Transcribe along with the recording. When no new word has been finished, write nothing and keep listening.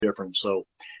different. So,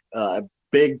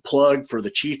 big plug for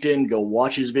the Chieftain. Go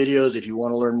watch his videos if you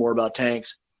want to learn more about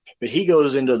tanks. But he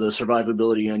goes into the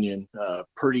survivability onion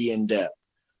pretty in depth.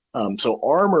 So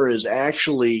armor is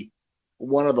actually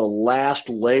one of the last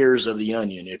layers of the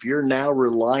onion. If you're now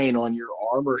relying on your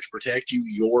armor to protect you,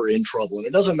 you're in trouble. And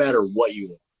it doesn't matter what you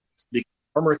want, because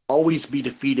armor can always be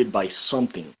defeated by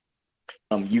something.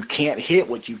 You can't hit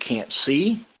what you can't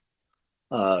see.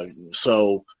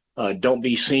 So don't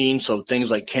be seen. So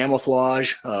things like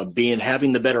camouflage,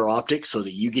 having the better optics so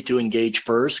that you get to engage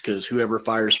first, because whoever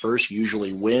fires first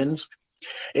usually wins.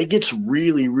 It gets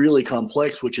really, really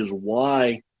complex, which is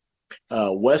why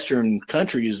Western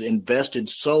countries invested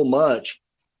so much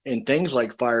in things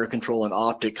like fire control and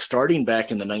optics starting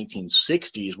back in the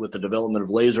 1960s with the development of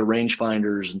laser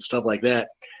rangefinders and stuff like that,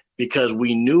 because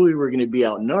we knew we were going to be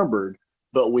outnumbered,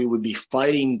 but we would be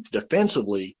fighting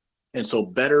defensively. And so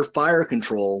better fire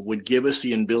control would give us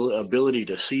the ability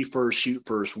to see first, shoot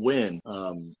first, win.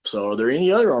 So are there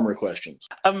any other armor questions?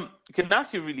 Can I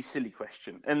ask you a really silly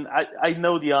question? And I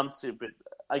know the answer, but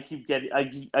I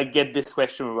get this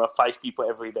question from about 5 people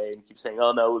every day and keep saying,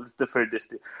 oh no, let's defer this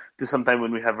to sometime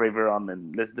when we have Raver on,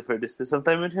 and let's defer this to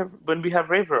sometime when we have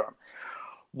Raver on.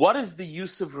 What is the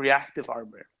use of reactive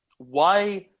armor?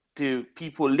 Why do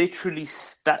people literally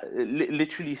strap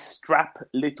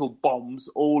little bombs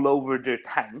all over their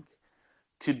tank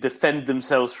to defend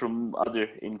themselves from other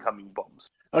incoming bombs?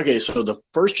 Okay, so the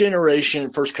first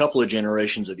couple of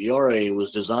generations of ERA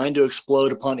was designed to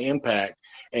explode upon impact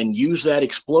and use that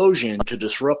explosion to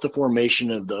disrupt the formation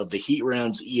of the heat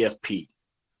round's EFP.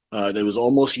 That was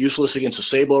almost useless against a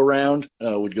Sabo round.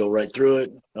 Would go right through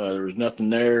it. There was nothing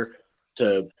there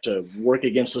to work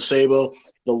against the Sabo.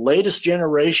 The latest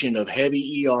generation of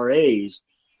heavy ERAs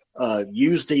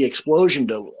used the explosion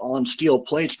on steel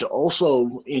plates to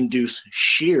also induce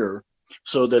shear,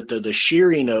 so that the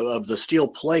shearing of the steel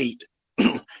plate,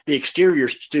 the exterior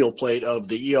steel plate of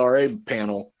the ERA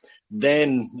panel,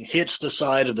 then hits the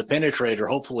side of the penetrator,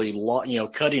 hopefully,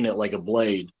 cutting it like a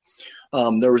blade.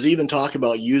 There was even talk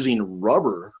about using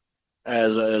rubber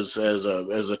as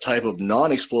a type of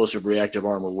non-explosive reactive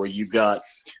armor, where you've got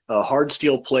a hard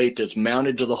steel plate that's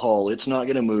mounted to the hull. It's not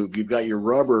going to move. You've got your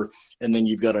rubber, and then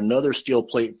you've got another steel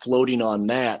plate floating on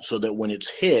that, so that when it's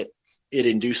hit, it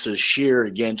induces shear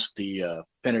against the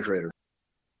penetrator.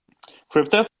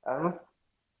 Crypto?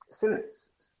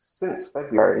 Since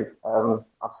February,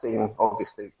 I've seen,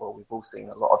 obviously, we've all seen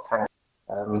a lot of tanks,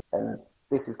 and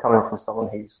this is coming from someone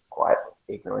who's quite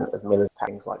ignorant of military,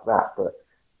 things like that, but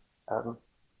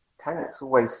tanks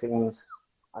always seems,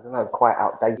 I don't know, quite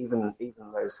outdated,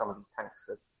 even though some of these tanks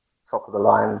are top of the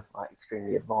line, like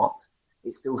extremely advanced.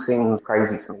 It still seems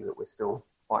crazy to me that we're still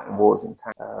fighting wars in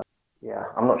tanks.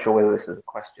 I'm not sure whether this is a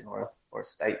question or a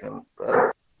statement,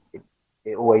 but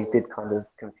it always did kind of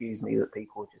confuse me that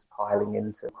people were just piling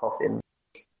into coffins.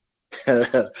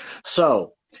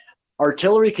 So,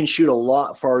 artillery can shoot a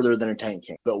lot farther than a tank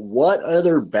can. But what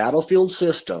other battlefield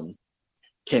system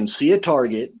can see a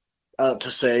target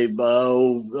to say,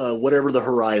 whatever the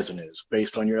horizon is,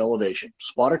 based on your elevation?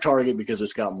 Spot a target because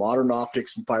it's got modern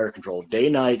optics and fire control, day,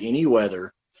 night, any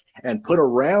weather, and put a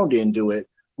round into it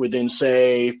within,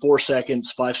 say, 4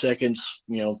 seconds, 5 seconds,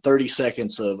 30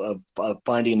 seconds of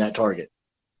finding that target.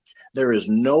 There is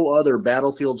no other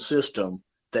battlefield system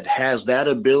that has that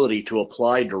ability to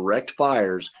apply direct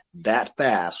fires that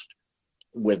fast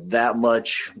with that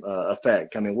much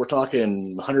effect. I mean, we're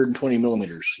talking 120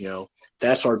 millimeters.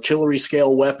 That's artillery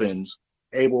scale weapons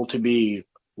able to be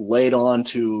laid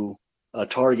onto a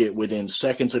target within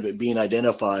seconds of it being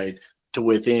identified to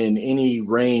within any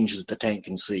range that the tank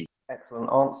can see.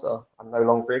 Excellent answer. I'm no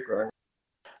longer ignorant.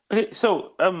 Okay,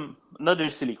 so another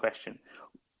silly question.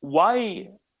 Why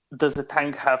does a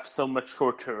tank have so much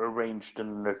shorter a range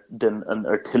than an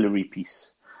artillery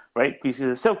piece? Right? Because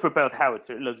it's a self-propelled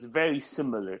howitzer, it looks very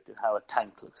similar to how a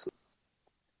tank looks.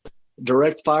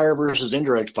 Direct fire versus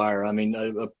indirect fire. I mean,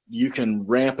 you can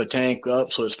ramp a tank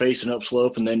up so it's facing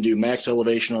upslope and then do max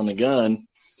elevation on the gun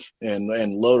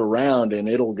and load around, and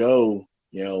it'll go,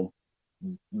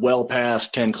 well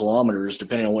past 10 kilometers,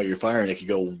 depending on what you're firing. It could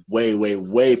go way, way,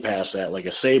 way past that, like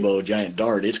a Sabo, a giant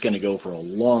dart. It's going to go for a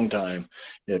long time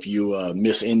if you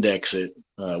misindex it,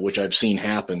 which I've seen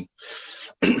happen.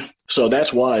 So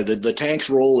that's why the tank's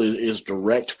role is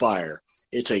direct fire.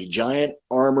 It's a giant,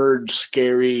 armored,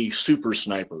 scary super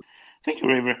sniper. Thank you,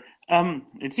 Raver.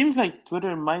 It seems like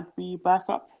Twitter might be back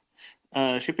up.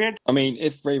 Shipyard? I mean,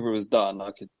 if Raver was done,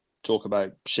 I could talk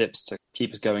about ships to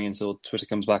keep us going until Twitter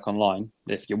comes back online,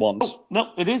 if you want. Oh,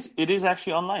 no, it is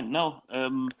actually online. No,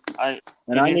 I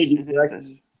need you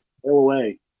to go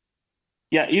away.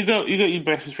 Yeah, you go eat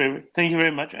breakfast, Raver. Thank you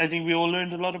very much. I think we all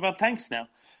learned a lot about tanks now.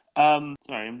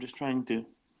 Sorry, I'm just trying to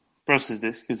process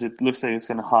this because it looks like it's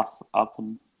kind of half up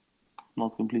and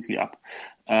not completely up.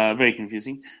 Very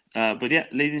confusing. But yeah,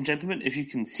 ladies and gentlemen, if you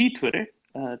can see Twitter,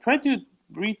 try to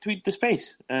retweet the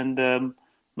space and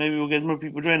maybe we'll get more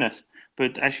people join us.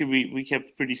 But actually, we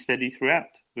kept pretty steady throughout,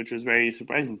 which was very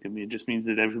surprising to me. It just means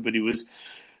that everybody was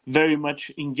very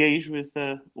much engaged with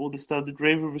all the stuff that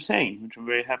Raver was saying, which I'm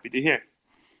very happy to hear.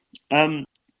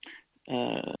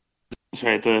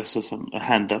 Sorry, I thought I saw a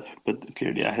hand up, but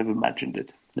clearly I have imagined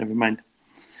it. Never mind.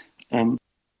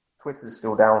 Twitter's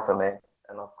still down for me,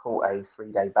 and I've caught a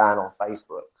 3-day ban on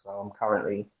Facebook, so I'm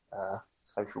currently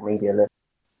social media lit.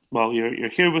 Well, you're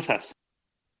here with us.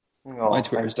 Oh, My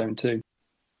Twitter is down too.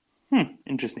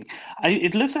 Interesting.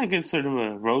 It looks like it's sort of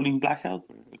a rolling blackout.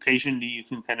 Occasionally, you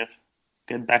can kind of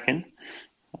get back in.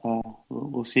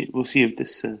 We'll see. We'll see if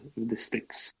this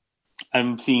sticks.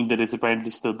 I'm seeing that it's apparently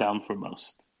still down for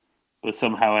most, but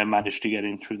somehow I managed to get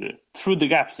in through the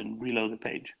gaps and reload the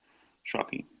page.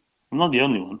 Shocking. I'm not the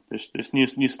only one. There's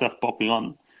new stuff popping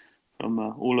on from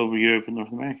all over Europe and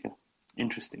North America.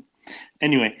 Interesting.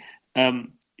 Anyway,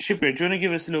 Shipyard, do you want to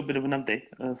give us a little bit of an update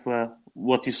of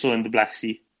what you saw in the Black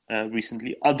Sea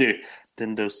recently, other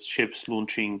than those ships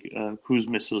launching cruise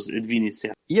missiles at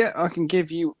Vinnytsia? Yeah, I can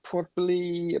give you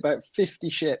probably about 50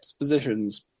 ships,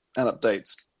 positions, and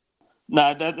updates.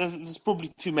 No, that's probably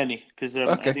too many because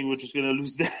Okay. I think we're just going to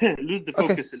lose the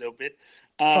focus a little bit.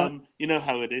 You know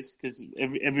how it is because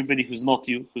everybody who's not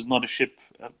a ship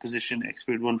position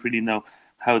expert won't really know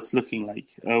how it's looking like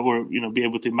or be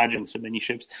able to imagine so many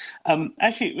ships.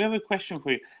 Actually, we have a question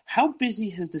for you. How busy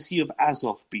has the Sea of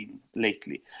Azov been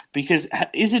lately? Because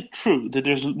is it true that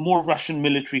there's more Russian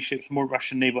military ships, more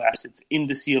Russian naval assets in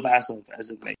the Sea of Azov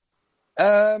as of late?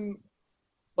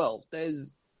 Well,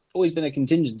 there's always been a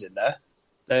contingent in there.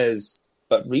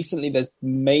 But recently there's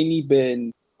mainly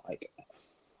been like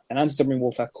an anti-submarine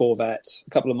warfare corvette, a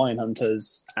couple of mine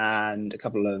hunters, and a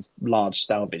couple of large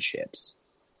salvage ships.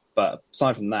 But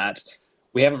aside from that,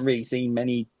 we haven't really seen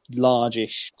many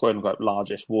largish, quote-unquote,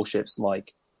 largish warships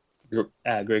like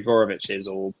Grigorovich's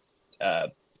or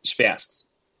Sviazks.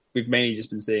 We've mainly just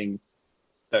been seeing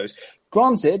those.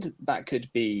 Granted, that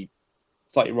could be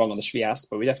slightly wrong on the Sviazk,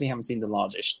 but we definitely haven't seen the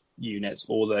largest units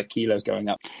or the kilos going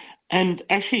up. And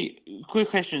actually, quick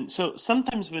question. So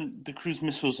sometimes when the cruise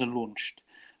missiles are launched,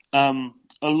 a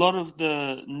lot of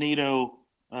the NATO,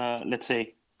 let's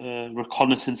say,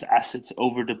 reconnaissance assets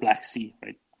over the Black Sea,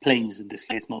 right? Planes in this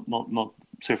case, not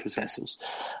surface vessels,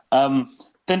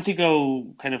 tend to go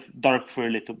kind of dark for a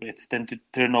little bit, tend to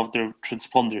turn off their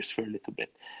transponders for a little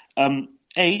bit.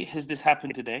 A, has this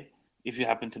happened today, if you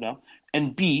happen to know?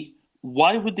 And B,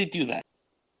 why would they do that?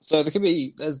 So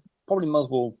there's probably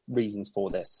multiple reasons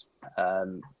for this.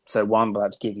 So one I'm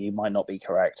about to give you might not be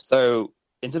correct. So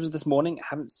in terms of this morning, I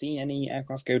haven't seen any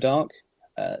aircraft go dark.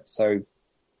 So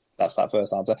that's that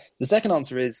first answer. The second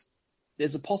answer is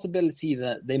there's a possibility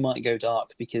that they might go dark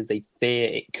because they fear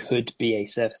it could be a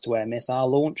surface-to-air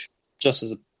missile launch, just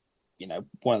as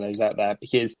one of those out there.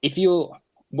 Because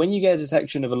when you get a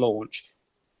detection of a launch,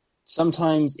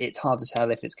 sometimes it's hard to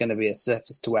tell if it's going to be a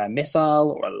surface-to-air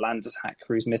missile or a land attack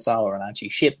cruise missile or an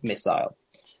anti-ship missile.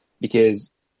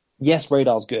 Because, yes,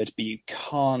 radar's good, but you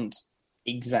can't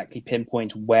exactly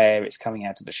pinpoint where it's coming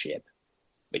out of the ship,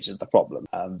 which is the problem.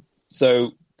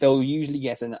 So they'll usually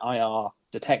get an IR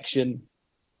detection,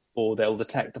 or they'll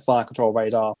detect the fire control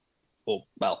radar, or,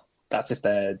 well, that's if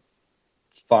they're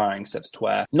firing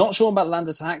surface-to-air. Not sure about land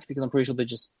attack, because I'm pretty sure they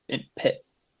just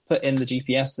put in the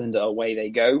GPS and away they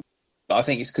go. But I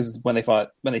think it's because when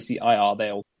they see IR,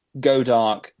 they'll go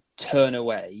dark, turn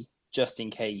away, just in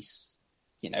case,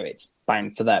 it's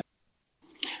bound for them.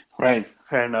 Right,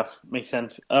 fair enough. Makes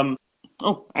sense.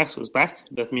 Axel's back.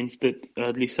 That means that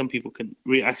at least some people can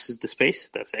re-access the space.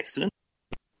 That's excellent.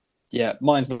 Yeah,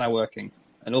 mine's now working.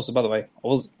 And also, by the way, I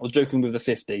was joking with the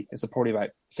 50. It's probably about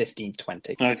 15,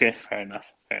 20. Okay, fair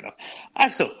enough.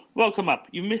 Axel, welcome up.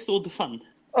 You missed all the fun.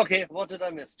 Okay, what did I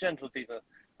miss? Gentle people.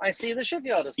 I see the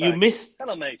shipyard is back. You missed...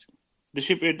 Hello, mate. The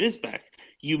shipyard is back.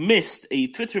 You missed a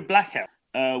Twitter blackout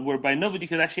whereby nobody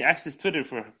could actually access Twitter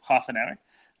for half an hour.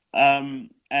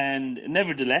 And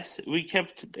nevertheless, we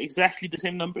kept exactly the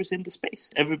same numbers in the space.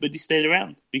 Everybody stayed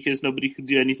around because nobody could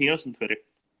do anything else on Twitter.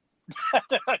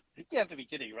 You have to be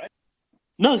kidding, right?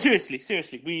 No, seriously.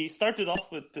 We started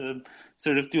off with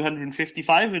sort of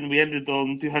 255 and we ended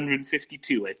on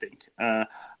 252, I think,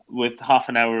 with half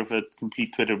an hour of a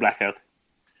complete Twitter blackout.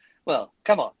 Well,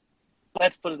 come on.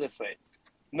 Let's put it this way.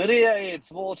 Maria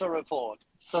Aids water report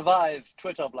survives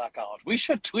Twitter blackout. We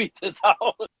should tweet this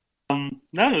out.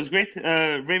 No, it was great.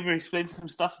 Raver explained some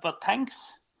stuff about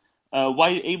tanks,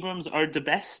 why Abrams are the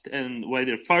best, and why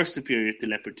they're far superior to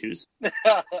Leopard 2s.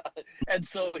 And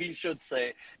so he should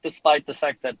say, despite the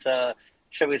fact that,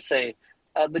 shall we say,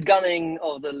 the gunning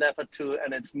of the Leopard 2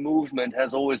 and its movement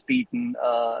has always beaten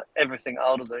everything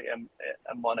out of the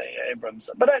M1A Abrams.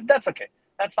 But that's okay.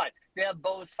 That's fine. They are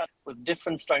both with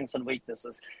different strengths and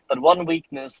weaknesses. But one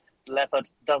weakness Leopard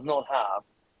does not have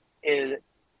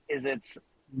is its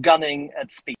gunning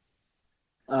at speed.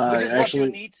 Which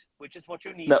is what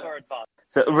you need for advance.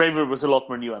 So Raver was a lot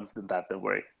more nuanced than that, don't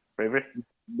worry. Raver?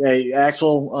 Hey,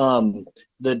 Axel,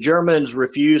 the Germans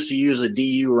refuse to use a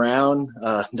DU round.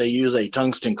 They use a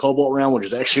tungsten cobalt round, which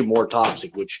is actually more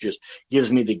toxic, which just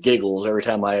gives me the giggles every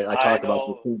time I talk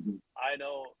about it. I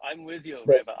know. I'm with you,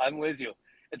 Raver. I'm with you.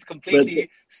 It's completely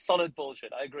solid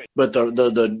bullshit. I agree. But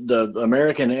the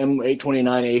American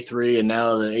M829A3 and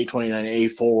now the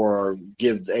 829A4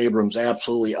 give Abrams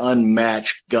absolutely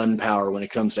unmatched gun power when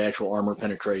it comes to actual armor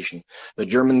penetration. The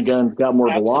German guns got more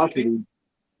velocity,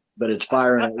 but it's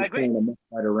firing a much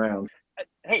lighter round.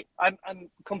 Hey, I'm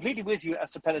completely with you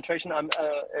as to penetration. I'm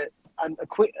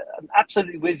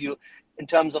absolutely with you in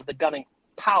terms of the gunning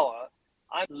power.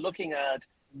 I'm looking at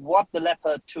what the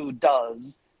Leopard 2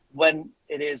 does when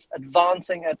it is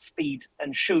advancing at speed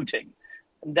and shooting.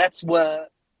 And that's where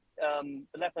the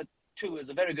Leopard 2 is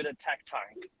a very good attack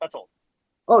tank. That's all.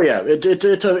 Oh, yeah,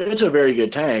 it's a very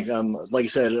good tank. Like I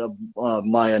said,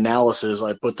 my analysis,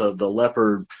 I put the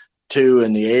Leopard 2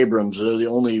 and the Abrams, they're the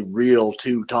only real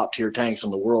two top-tier tanks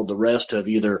in the world. The rest have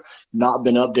either not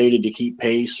been updated to keep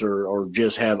pace or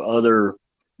just have other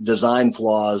design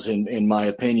flaws, in my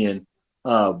opinion.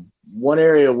 One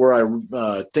area where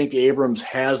I think Abrams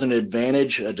has an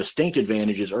advantage, a distinct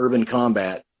advantage, is urban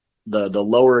combat. The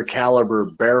lower caliber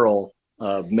barrel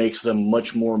makes them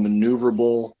much more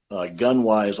maneuverable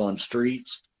gun-wise on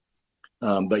streets.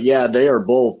 But yeah, they are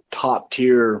both top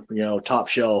tier, top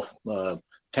shelf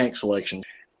tank selection.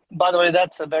 By the way,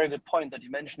 that's a very good point that you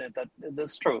mentioned it.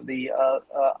 That's true. I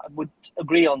would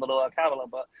agree on the lower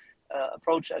caliber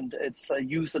approach and its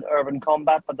use in urban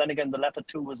combat. But then again, the Leopard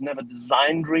 2 was never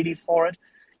designed really for it.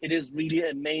 It is really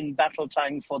a main battle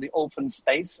tank for the open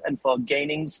space and for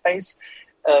gaining space.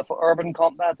 For urban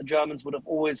combat, the Germans would have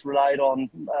always relied on,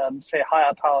 say,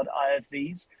 higher-powered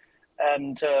IFVs.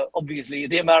 And obviously,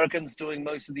 the Americans doing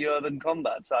most of the urban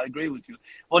combat. So I agree with you.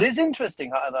 What is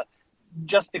interesting, however,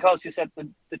 just because you said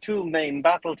the two main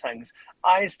battle tanks,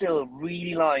 I still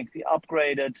really like the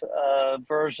upgraded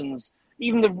versions,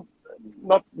 even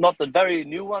not the very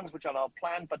new ones, which are now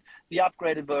planned, but the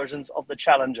upgraded versions of the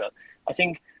Challenger. I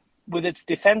think with its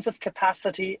defensive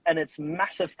capacity and its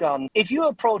massive gun, if you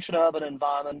approach an urban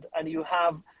environment and you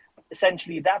have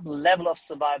essentially that level of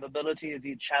survivability,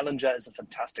 the Challenger is a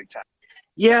fantastic tank.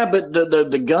 Yeah, but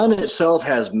the gun itself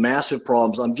has massive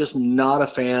problems. I'm just not a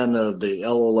fan of the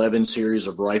L11 series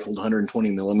of rifled 120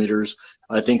 millimeters.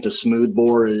 I think the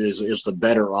smoothbore is the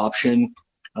better option.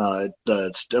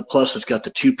 Plus, it's got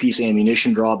the two-piece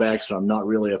ammunition drawbacks that I'm not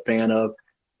really a fan of.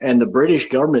 And the British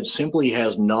government simply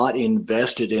has not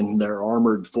invested in their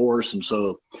armored force. And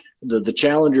so the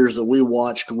Challengers that we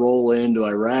watched roll into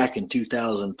Iraq in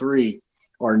 2003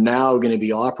 are now going to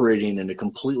be operating in a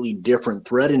completely different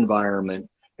threat environment.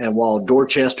 And while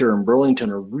Dorchester and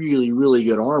Burlington are really, really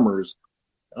good armors,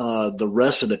 the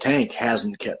rest of the tank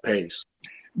hasn't kept pace.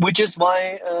 Which is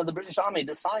why the British Army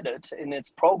decided in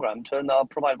its program to now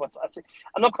provide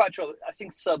I'm not quite sure. I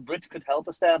think Sir Britt could help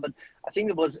us there, but I think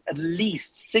it was at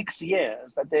least 6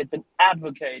 years that they'd been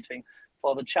advocating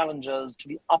for the Challengers to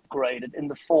be upgraded in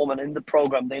the form and in the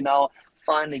program. They now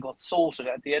finally got sorted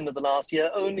at the end of the last year,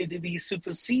 only to be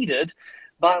superseded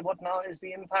by what now is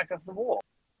the impact of the war.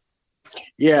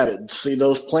 Yeah, see,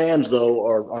 those plans, though,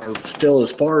 are still,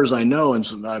 as far as I know, and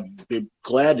so I'd be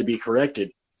glad to be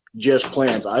corrected, just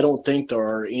plans. I don't think there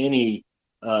are any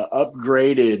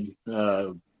upgraded,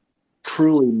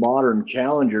 truly modern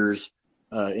Challengers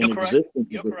in existence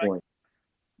at this point.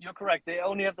 You're correct. They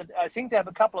only have I think they have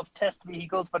a couple of test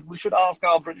vehicles, but we should ask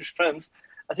our British friends.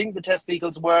 I think the test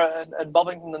vehicles were at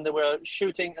Bovington, and they were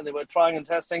shooting and they were trying and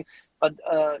testing. But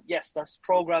yes, this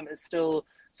program is still,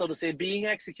 so to say, being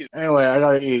executed. Anyway, I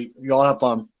gotta eat. Y'all have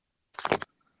fun.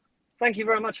 Thank you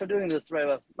very much for doing this,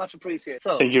 Raver. Much appreciated.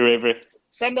 So, thank you, Raver.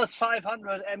 Send us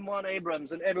 500 M1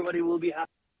 Abrams, and everybody will be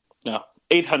happy. No,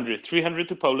 800, 300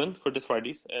 to Poland for the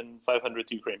Swarties, and 500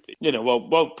 to Ukraine, please.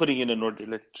 While putting in an order,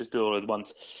 let's just do it all at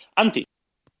once. Antti.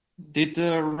 Did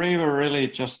Raver really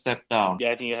just step down?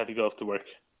 Yeah, I think he had to go off to work.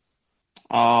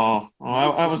 Oh,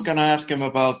 I was going to ask him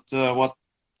about what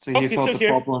he thought the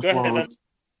problems were with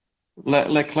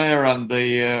Leclerc and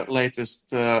the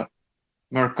latest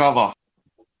Merkava.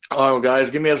 Oh, guys,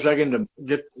 give me a second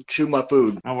to chew my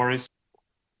food. No worries.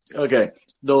 Okay,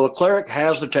 the Leclerc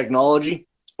has the technology,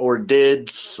 or did,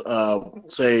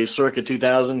 say, circa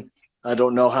 2000. I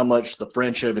don't know how much the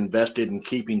French have invested in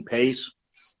keeping pace,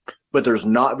 but there's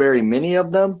not very many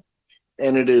of them,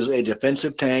 and it is a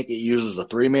defensive tank. It uses a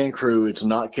three-man crew. It's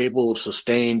not capable of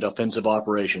sustained offensive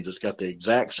operations. It's got the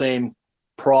exact same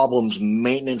problems,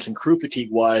 maintenance and crew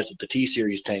fatigue-wise, that the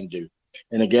T-Series tank do.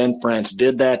 And again, France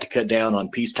did that to cut down on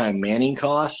peacetime manning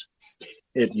costs.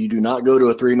 If you do not go to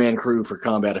a three-man crew for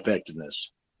combat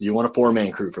effectiveness, you want a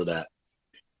four-man crew for that.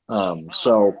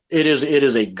 So it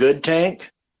is a good tank,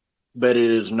 but it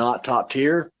is not top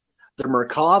tier. The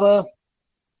Merkava,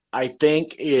 I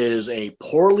think, is a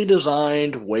poorly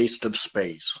designed waste of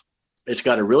space. It's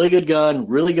got a really good gun,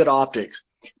 really good optics,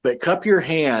 but cup your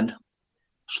hand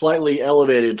slightly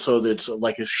elevated so that it's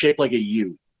like it's shaped like a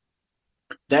U.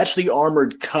 That's the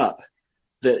armored cup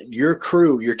that your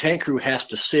tank crew has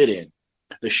to sit in.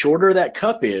 The shorter that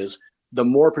cup is, the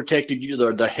more protected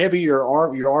the heavier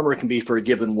your armor can be for a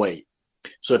given weight.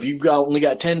 So if you've only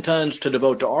got 10 tons to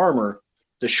devote to armor,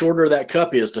 the shorter that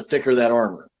cup is, the thicker that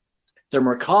armor. The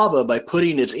Merkava, by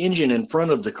putting its engine in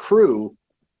front of the crew,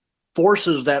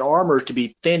 forces that armor to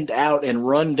be thinned out and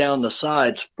run down the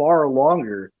sides far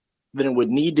longer than it would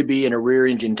need to be in a rear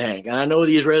engine tank. And I know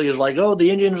the Israelis are like, oh, the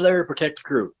engine's there to protect the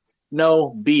crew.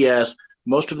 No, BS.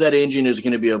 Most of that engine is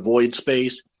going to be a void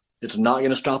space. It's not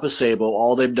going to stop a Sable.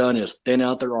 All they've done is thin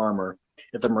out their armor.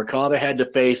 If the Merkava had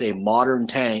to face a modern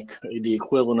tank, the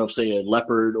equivalent of, say, a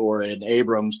Leopard or an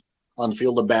Abrams on the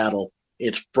field of battle,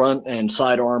 its front and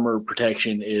side armor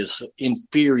protection is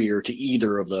inferior to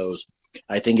either of those.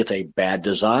 I think it's a bad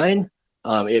design.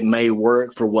 It may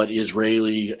work for what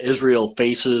Israel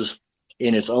faces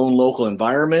in its own local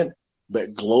environment,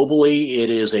 but globally it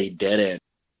is a dead end.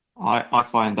 I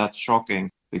find that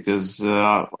shocking because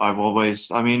I've always,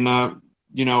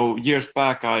 years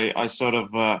back I sort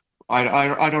of,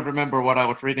 I don't remember what I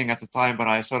was reading at the time, but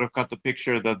I sort of got the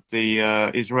picture that the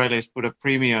Israelis put a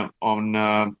premium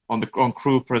on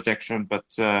crew protection, but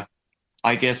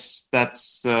I guess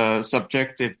that's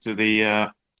subjective to the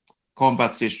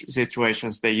combat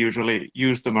situations they usually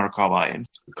use the Merkava in.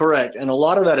 Correct, and a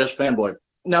lot of that is fanboy.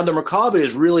 Now the Merkava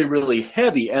is really, really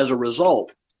heavy as a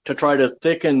result. To try to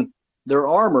thicken their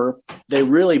armor, they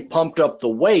really pumped up the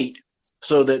weight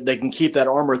so that they can keep that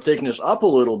armor thickness up a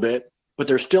little bit, but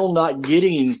they're still not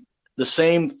getting the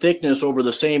same thickness over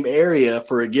the same area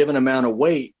for a given amount of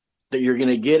weight that you're going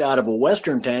to get out of a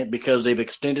Western tank because they've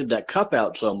extended that cup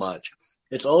out so much.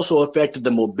 It's also affected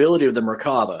the mobility of the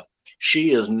Merkava.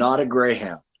 She is not a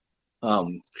Greyhound.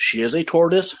 She is a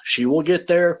tortoise. She will get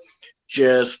there.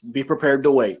 Just be prepared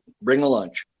to wait. Bring a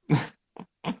lunch.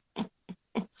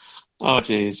 Oh,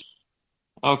 geez.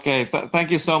 Okay,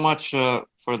 thank you so much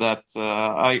for that.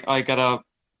 I got a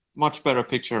much better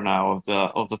picture now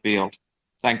of the field.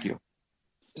 Thank you.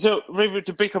 So, Raver,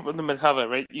 to pick up on the Merkava,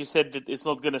 right? You said that it's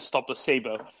not going to stop a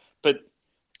Sabre, but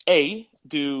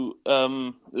do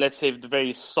let's say the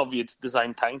various Soviet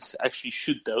design tanks actually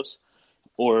shoot those,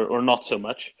 or not so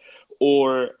much,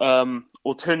 or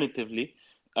alternatively,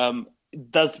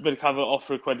 does Merkava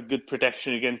offer quite a good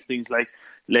protection against things like,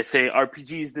 let's say,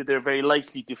 RPGs that they're very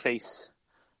likely to face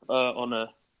on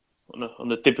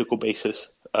a typical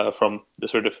basis from the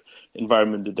sort of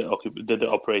environment that they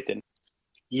operate in?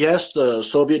 Yes, the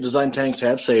Soviet design tanks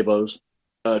have sabos,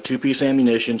 two-piece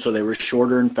ammunition, so they were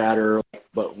shorter and fatter.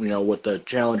 But what the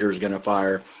Challenger is going to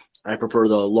fire, I prefer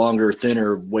the longer,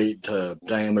 thinner weight to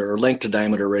diameter or length to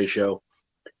diameter ratio.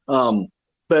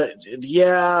 But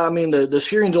yeah, the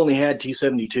Syrians only had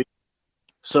T-72,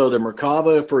 so the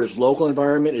Merkava for its local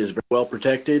environment is very well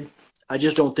protected. I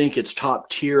just don't think it's top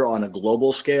tier on a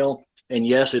global scale. And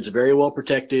yes, it's very well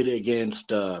protected against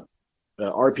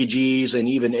RPGs and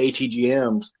even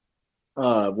ATGMs.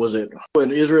 Was it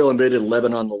when Israel invaded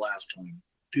Lebanon the last time,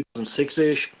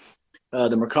 2006-ish?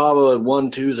 The Merkava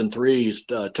 1, 2s, and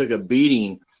 3s took a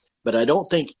beating, but I don't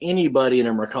think anybody in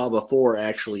a Merkava 4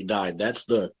 actually died. That's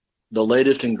the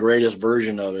latest and greatest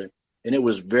version of it, and it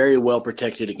was very well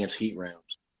protected against heat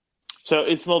rounds. So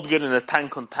it's not good in a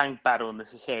tank-on-tank battle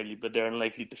necessarily, but they're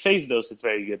unlikely to face those. It's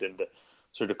very good in the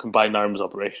sort of combined arms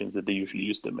operations that they usually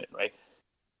use them in, right?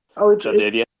 Oh,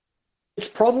 it's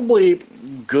probably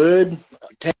good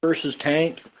tank versus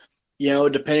tank,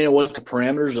 depending on what the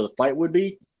parameters of the fight would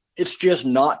be. It's just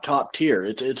not top tier.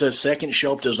 It's a second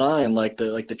shelf design like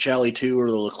the Charlie 2 or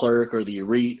the Leclerc or the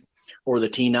Elite or the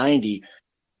T90.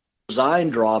 Design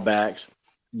drawbacks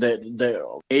that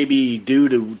may be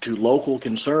due to local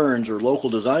concerns or local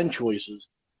design choices,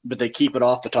 but they keep it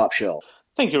off the top shelf.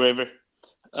 Thank you, Raver.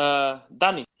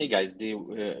 Danny. Hey guys,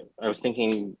 I was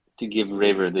thinking to give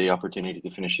Raver the opportunity to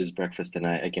finish his breakfast, and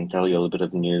I can tell you a little bit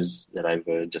of news that I've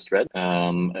just read.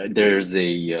 There's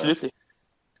a Absolutely.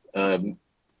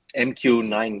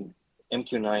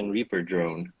 MQ-9 Reaper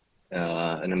drone,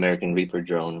 an American Reaper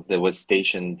drone that was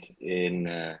stationed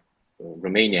in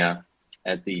Romania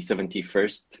at the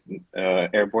 71st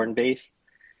Airborne Base.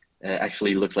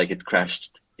 Actually looks like it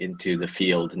crashed into the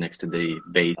field next to the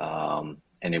base,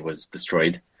 and it was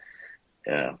destroyed.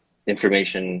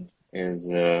 Information is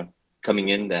coming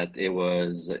in that it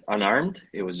was unarmed.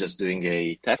 It was just doing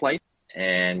a test flight,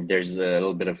 and there's a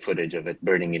little bit of footage of it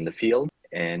burning in the field.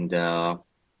 And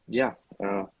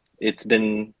it's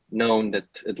been known that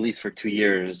at least for 2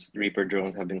 years, Reaper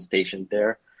drones have been stationed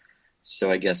there.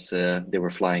 So I guess they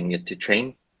were flying it to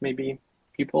train maybe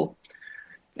people,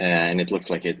 and it looks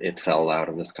like it fell out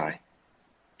of the sky.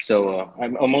 So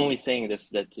I'm only saying this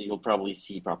that you'll probably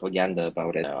see propaganda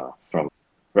about it from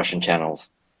Russian channels,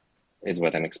 is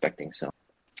what I'm expecting. So,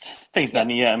 thanks,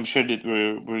 Danny. Yeah, I'm sure that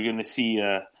we're going to see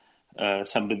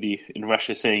somebody in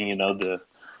Russia saying,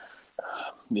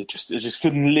 it just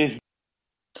couldn't live.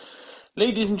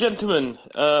 Ladies and gentlemen,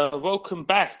 welcome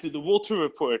back to the Walter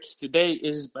Report. Today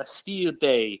is Bastille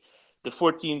Day, the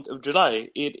 14th of July.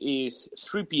 It is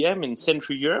 3 p.m. in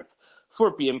Central Europe,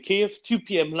 4 p.m. Kiev, 2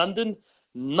 p.m. London,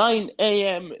 9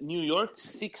 a.m. New York,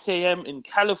 6 a.m. in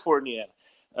California.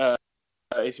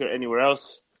 If you're anywhere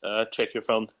else, check your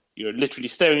phone. You're literally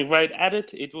staring right at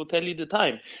it. It will tell you the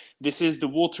time. This is the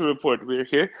Walter Report. We're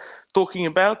here talking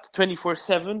about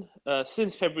 24/7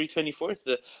 since February 24th,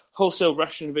 the wholesale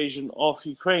Russian invasion of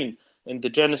Ukraine and the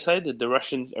genocide that the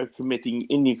Russians are committing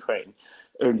in Ukraine.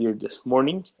 Earlier this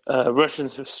morning,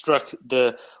 Russians have struck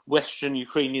the western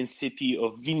Ukrainian city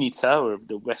of Vinnytsia, or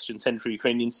the western central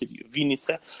Ukrainian city of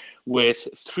Vinnytsia, with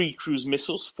 3 cruise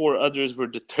missiles. 4 others were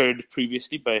deterred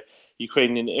previously by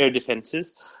Ukrainian air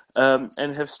defenses,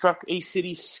 and have struck a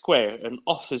city square, an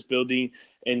office building,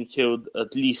 and killed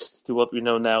at least, to what we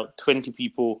know now, 20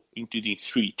 people, including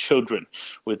 3 children,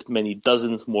 with many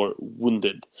dozens more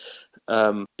wounded.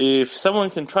 If someone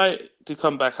can try to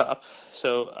come back up,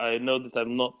 so I know that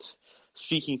I'm not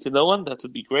speaking to no one, that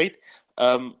would be great.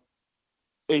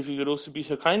 If you could also be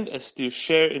so kind as to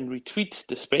share and retweet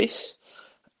the space.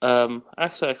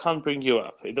 Actually, I can't bring you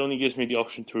up. It only gives me the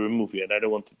option to remove you, and I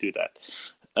don't want to do that.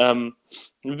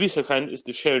 If be so kind as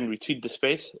to share and retweet the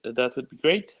space, that would be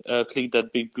great. Click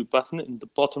that big blue button in the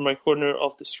bottom right corner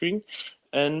of the screen,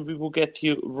 and we will get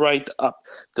you right up.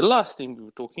 The last thing we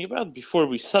were talking about before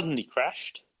we suddenly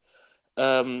crashed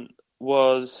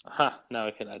was... now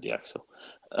I can add the Axel.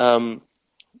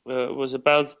 Was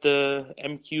about the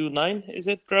MQ-9, is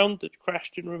it, drone that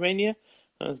crashed in Romania?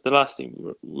 That's the last thing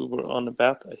we were on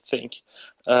about, I think.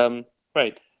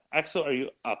 Right. Axel, are you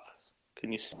up?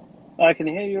 Can you see? I can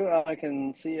hear you. I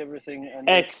can see everything. And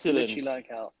excellent. It's like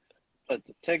hell. But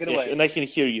take it yes, away. And I can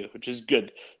hear you, which is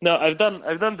good. Now, I've done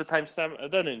the timestamp.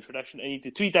 I've done an introduction. I need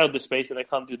to tweet out the space, and I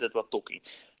can't do that while talking.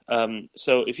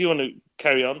 So if you want to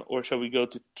carry on, or shall we go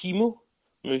to Timu?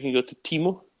 We can go to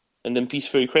Timu, and then Peace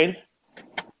for Ukraine.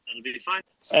 That'll be fine.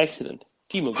 Excellent.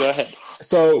 Timu, go ahead.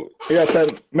 So, yes,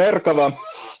 and Merkava,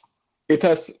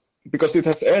 because it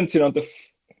has engine on the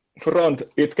front,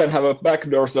 it can have a back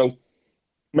door, so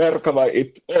Merkava,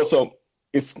 it also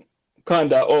is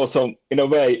kind of also, in a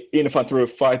way, infantry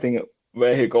fighting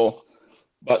vehicle.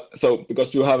 But so,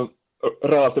 because you have a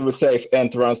relatively safe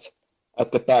entrance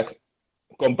at the back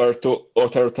compared to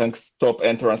other tanks' top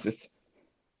entrances.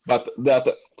 But that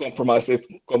compromise, it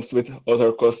comes with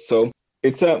other costs. So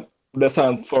it's a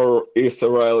design for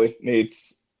Israeli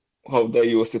needs, how they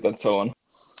use it and so on.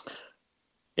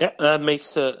 Yeah, that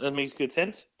makes good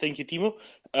sense. Thank you, Timo.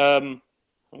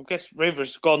 I guess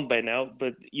Raver's gone by now,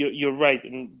 but you're right,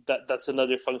 and that's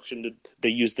another function that they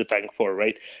use the tank for,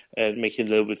 right? Making it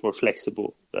a little bit more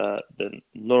flexible than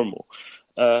normal.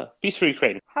 Peace for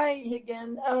Ukraine. Hi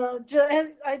again.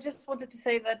 I just wanted to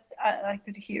say that I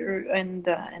could hear and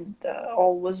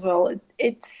all was well.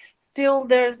 It's still,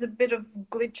 there's a bit of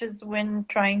glitches when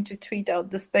trying to tweet out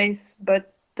the space,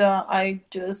 but I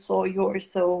just saw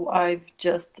yours, so I've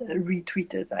just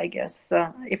retweeted, I guess.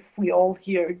 If we all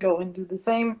here go and do the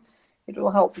same, it will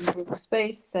help improve the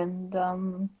space. And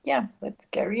let's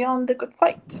carry on the good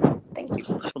fight. Thank you.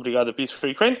 Obrigado, Peace for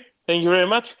Ukraine. Thank you very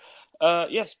much.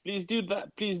 Yes, please do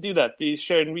that. Please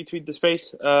share and retweet the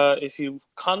space. If you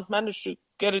can't manage to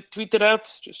get it tweeted out,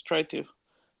 just try to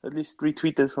at least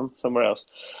retweet it from somewhere else.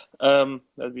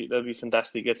 That'd be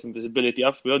fantastic. Get some visibility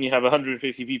up. We only have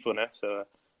 150 people now, so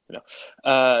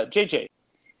JJ.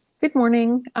 Good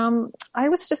morning. I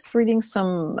was just reading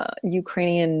some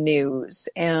Ukrainian news,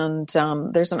 and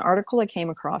there's an article I came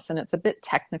across, and it's a bit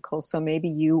technical, so maybe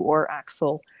you or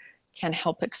Axel can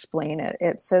help explain it.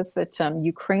 It says that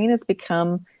Ukraine has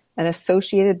become an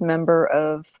associated member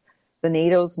of the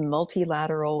NATO's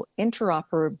multilateral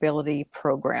interoperability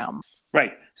program.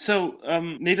 Right. So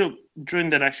NATO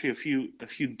joined that actually a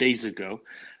few days ago.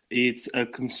 It's a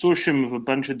consortium of a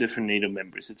bunch of different NATO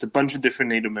members. It's a bunch of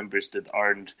different NATO members that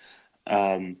aren't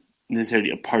necessarily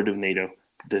a part of NATO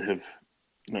that have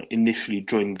initially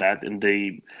joined that. And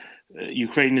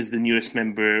Ukraine is the newest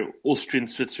member. Austria and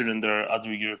Switzerland are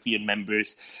other European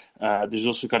members. There's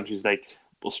also countries like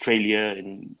Australia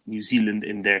and New Zealand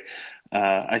in there.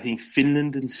 I think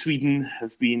Finland and Sweden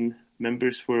have been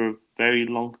members for a very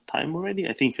long time already.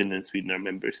 I think Finland and Sweden are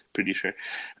members, pretty sure.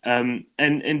 And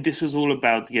this was all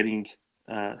about getting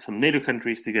some NATO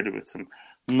countries together with some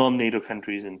non-NATO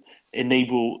countries and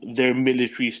enable their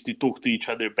militaries to talk to each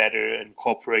other better and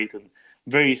cooperate on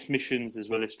various missions as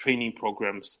well as training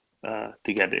programs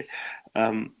together.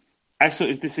 Axel,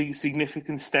 is this a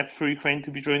significant step for Ukraine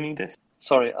to be joining this?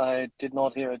 Sorry, I did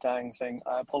not hear a dang thing.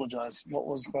 I apologize. What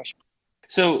was the question?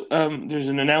 So there's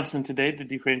an announcement today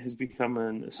that Ukraine has become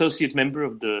an associate member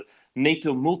of the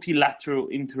NATO Multilateral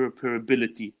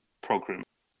Interoperability Program.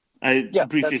 I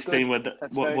briefly explained what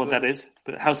that is,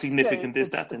 but how significant is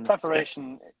that? The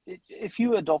preparation. If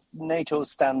you adopt NATO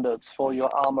standards for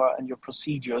your armor and your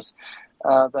procedures,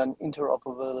 then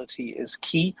interoperability is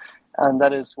key. And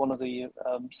that is one of the,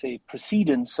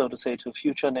 precedents, so to say, to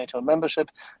future NATO membership.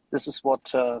 This is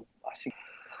what I think...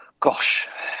 Gosh,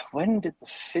 when did the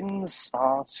Finns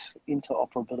start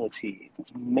interoperability?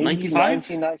 Maybe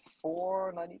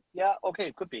 1994? Yeah, okay,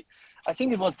 it could be. I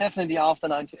think it was definitely after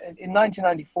in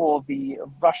 1994, the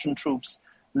Russian troops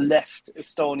left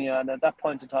Estonia, and at that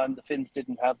point in time, the Finns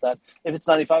didn't have that. If it's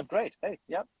 95, great. Hey,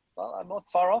 yeah, well, I'm not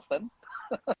far off then.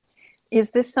 Is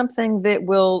this something that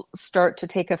will start to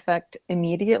take effect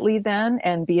immediately then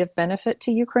and be of benefit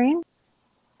to Ukraine?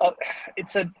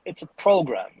 It's a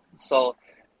program, so...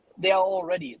 They are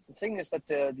already, the thing is that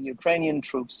the Ukrainian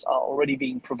troops are already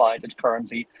being provided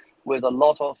currently with a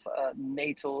lot of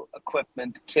NATO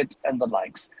equipment, kit and the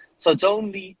likes. So it's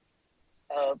only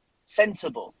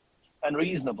sensible and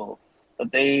reasonable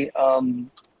that they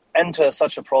enter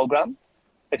such a program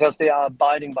because they are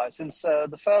abiding by, since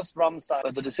the first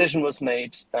Ramstein, the decision was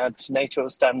made that NATO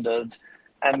standard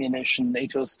ammunition,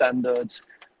 NATO standard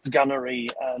gunnery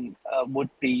would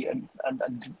be, and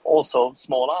also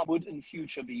small arms would in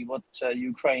future be what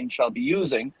Ukraine shall be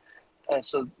using,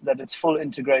 so that its full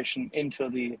integration into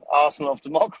the arsenal of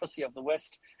democracy of the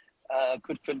West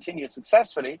could continue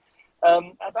successfully.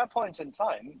 At that point in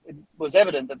time, it was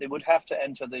evident that they would have to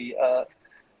enter the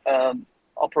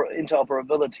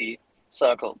interoperability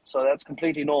circle. So that's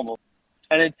completely normal.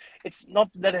 And it's not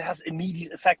that it has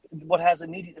immediate effect. What has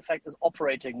immediate effect is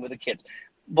operating with a kit.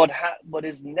 What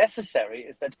is necessary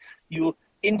is that you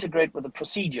integrate with the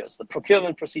procedures, the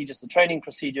procurement procedures, the training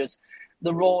procedures,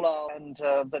 the rollout, and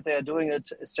that they are doing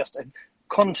it is just a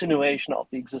continuation of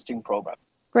the existing program.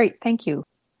 Great, thank you.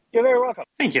 You're very welcome.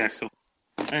 Thank you, Axel.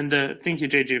 And thank you,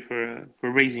 JJ, for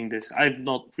raising this. I've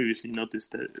not previously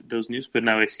noticed those news, but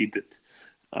now I see that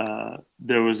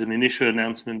there was an initial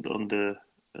announcement on the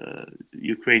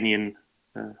Ukrainian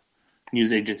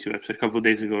news agency website a couple of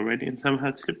days ago already, and somehow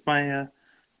it slipped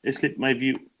my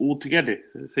view altogether.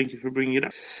 Thank you for bringing it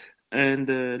up. And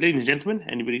ladies and gentlemen,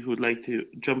 anybody who would like to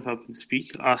jump up and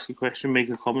speak, ask a question, make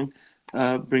a comment,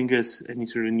 bring us any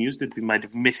sort of news that we might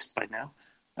have missed by now,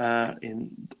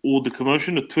 in all the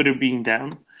commotion of Twitter being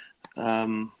down,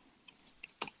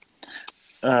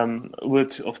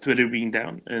 of Twitter being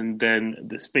down, and then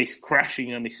the space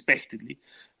crashing unexpectedly.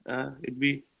 It'd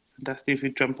be fantastic if you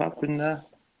jump up and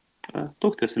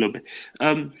talk to us a little bit.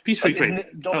 Peace for Ukraine.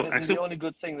 Isn't the only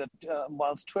good thing that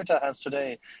whilst Twitter has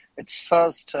today, its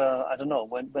first, I don't know,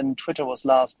 when Twitter was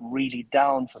last really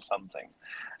down for something,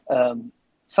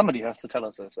 somebody has to tell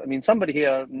us this. I mean, somebody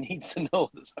here needs to know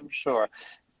this, I'm sure.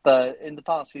 But in the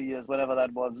past few years, whenever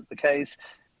that was the case,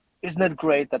 isn't it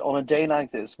great that on a day like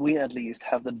this, we at least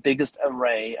have the biggest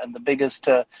array and the biggest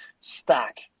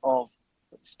stack of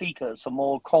speakers from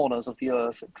all corners of the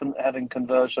earth having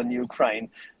converged on Ukraine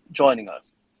joining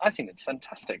us? I think it's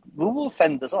fantastic. We will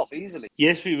fend this off easily.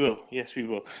 Yes, we will.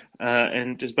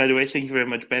 And just by the way, thank you very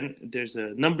much, Ben. There's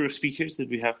a number of speakers that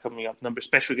we have coming up, number of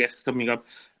special guests coming up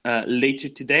later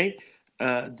today.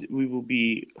 We will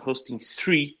be hosting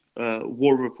 3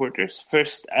 war reporters.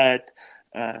 First at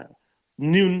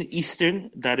noon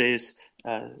Eastern, that is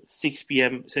 6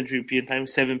 p.m. Central European Time,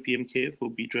 7 p.m. Kiev.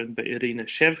 We'll be joined by Irina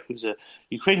Shev, who's a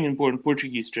Ukrainian-born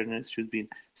Portuguese journalist who's been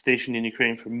stationed in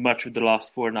Ukraine for much of the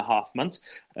last 4.5 months.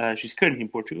 She's currently in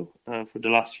Portugal for the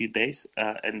last few days,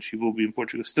 and she will be in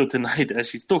Portugal still tonight as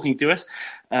she's talking to us.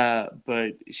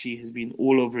 But she has been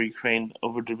all over Ukraine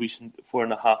over the recent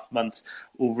 4.5 months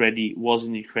already, was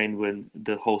in Ukraine when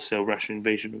the wholesale Russian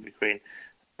invasion of Ukraine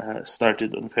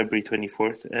started on February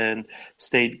 24th, and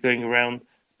stayed going around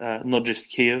not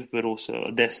just Kiev, but also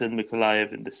Odessa and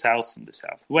Mykolaiv in the south, in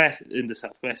the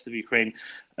southwest of Ukraine,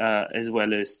 as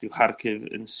well as to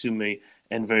Kharkiv and Sumy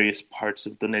and various parts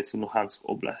of Donetsk and Luhansk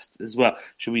Oblast as well.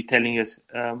 She'll be telling us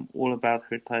all about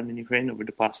her time in Ukraine over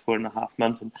the past 4.5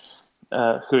 months and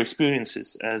her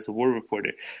experiences as a war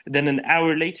reporter. Then an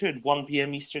hour later at 1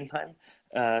 p.m. Eastern Time,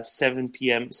 7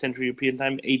 p.m. Central European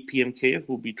Time, 8 p.m. Kiev,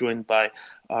 we'll be joined by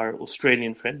our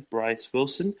Australian friend Bryce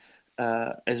Wilson,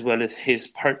 as well as his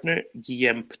partner,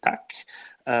 Guillaume Ptak,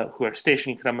 who are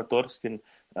stationed in Kramatorsk and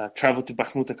traveled to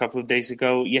Bakhmut a couple of days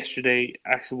ago. Yesterday,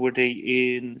 Axel, were they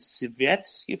in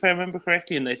Siversk, if I remember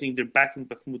correctly, and I think they're back in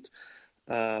Bakhmut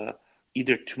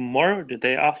either tomorrow or the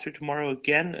day after tomorrow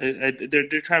again.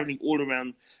 They're traveling all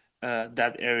around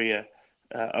that area,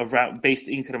 based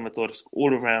in Kramatorsk,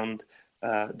 all around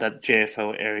that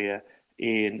JFO area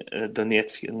in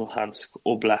Donetsk and Luhansk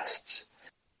Oblasts.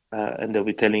 And they'll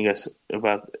be telling us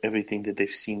about everything that they've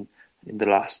seen in the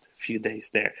last few days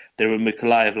there. They were in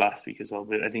Mykolaiv last week as well,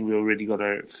 but I think we already got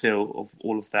our fill of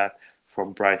all of that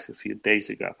from Bryce a few days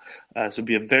ago. So it'll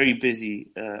be a very busy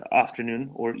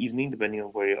afternoon or evening, depending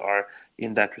on where you are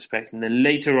in that respect. And then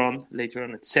later on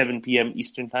at 7 p.m.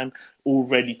 Eastern Time,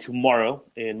 already tomorrow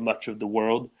in much of the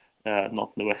world,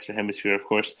 not in the Western Hemisphere, of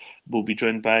course, we'll be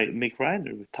joined by Mick Ryan,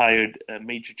 a retired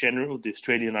Major General of the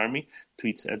Australian Army,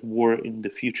 tweets at War of the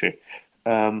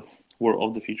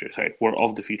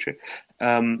Future.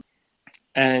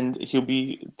 And he'll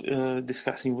be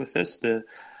discussing with us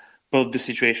both the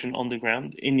situation on the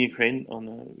ground in Ukraine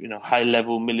on a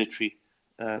high-level military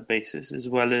basis, as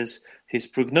well as his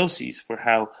prognoses for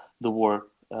how the war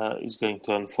is going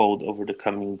to unfold over the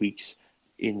coming weeks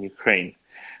in Ukraine.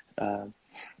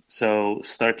 So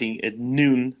starting at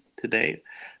noon today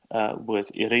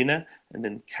with Irina, and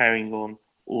then carrying on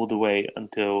all the way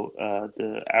until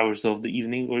the hours of the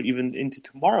evening, or even into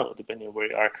tomorrow, depending on where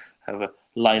you are, have a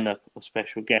lineup of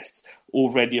special guests.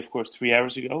 Already, of course, 3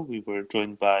 hours ago, we were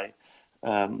joined by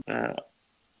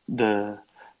the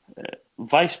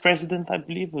vice president, I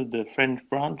believe, of the French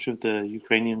branch of the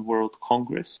Ukrainian World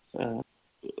Congress.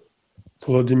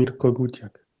 Volodymyr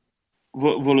Kogutiak.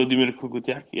 Volodymyr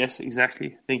Kogutiak, yes,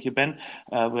 exactly. Thank you, Ben.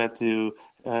 We had to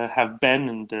have Ben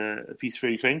and Peace for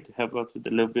Ukraine to help out with a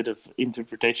little bit of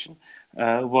interpretation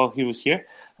while he was here,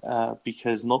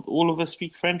 because not all of us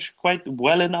speak French quite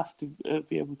well enough to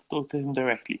be able to talk to him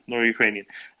directly, nor Ukrainian.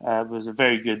 It was a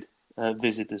very good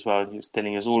visit as well, and he was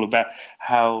telling us all about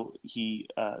how he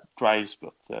drives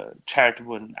both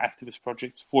charitable and activist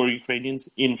projects for Ukrainians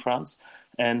in France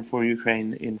and for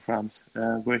Ukraine in France,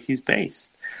 where he's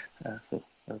based. So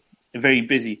a very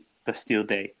busy Bastille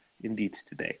Day indeed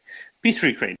today. Peace for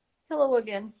Ukraine. Hello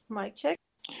again, mic check.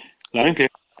 Loud and clear.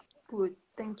 Good,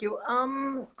 thank you.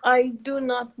 I do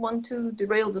not want to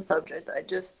derail the subject. I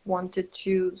just wanted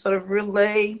to sort of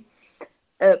relay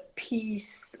a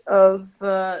piece of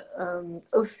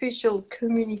official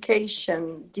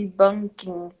communication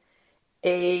debunking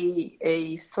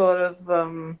a sort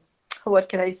of what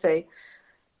can I say?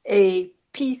 A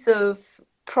piece of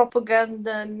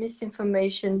propaganda,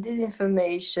 misinformation,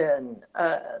 disinformation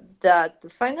that the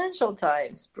Financial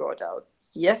Times brought out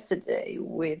yesterday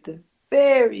with a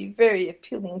very, very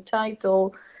appealing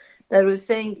title that was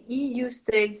saying EU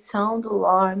states sound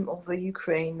alarm over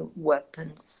Ukraine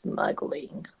weapon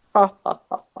smuggling.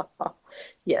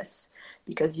 Yes,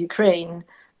 because Ukraine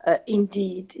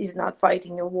indeed is not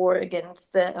fighting a war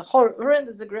against a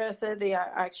horrendous aggressor. They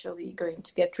are actually going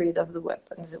to get rid of the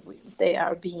weapons they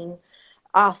are being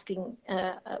asking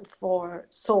for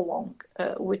so long,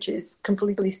 which is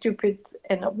completely stupid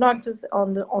and obnoxious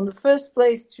on the first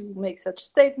place to make such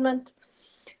statement.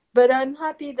 But I'm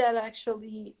happy that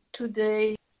actually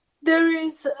today there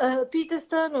is Peter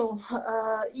Stano,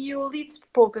 EU lead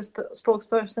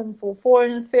spokesperson for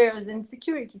foreign affairs and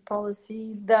security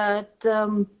policy, that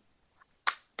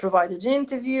provided an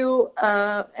interview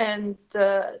and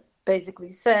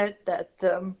basically said that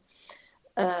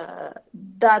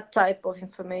that type of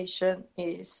information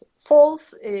is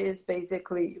false, is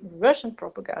basically Russian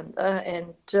propaganda,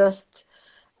 and just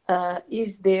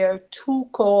is there to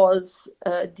cause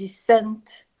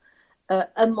dissent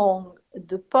among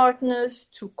the partners,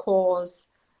 to cause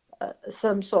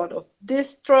some sort of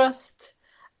distrust,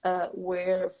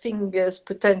 where fingers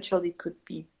potentially could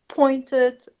be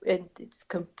pointed, and it's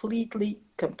completely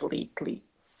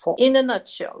false. In a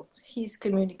nutshell, his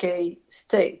communique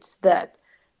states that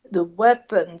the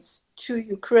weapons to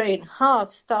Ukraine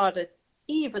have started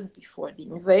even before the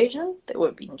invasion. They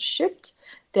were being shipped,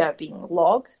 they are being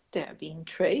logged, they are being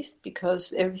traced,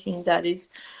 because everything that is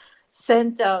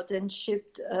sent out and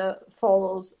shipped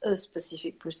follows a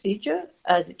specific procedure,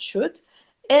 as it should.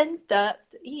 And that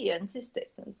he ends his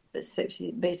statement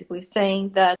basically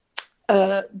saying that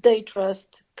they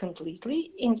trust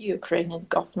completely in the Ukrainian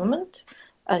government,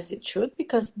 as it should,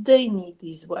 because they need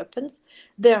these weapons.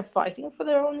 They are fighting for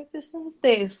their own existence.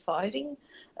 They are fighting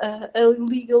a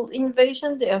illegal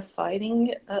invasion. They are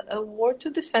fighting a war to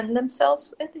defend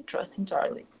themselves, and they trust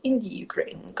entirely in the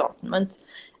Ukrainian government.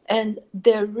 And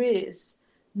there is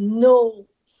no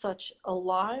such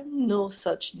alarm, no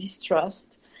such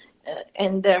distrust.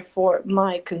 And therefore,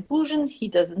 my conclusion, he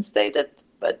doesn't state it,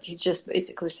 but he just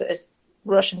basically says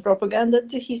Russian propaganda.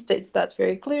 He states that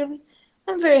very clearly.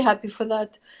 I'm very happy for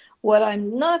that. What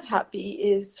I'm not happy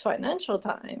is Financial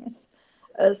Times,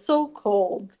 a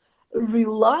so-called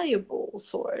reliable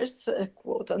source,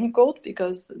 quote unquote,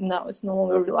 because now it's no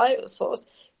longer a reliable source,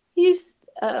 is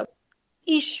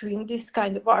issuing this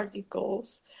kind of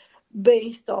articles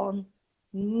based on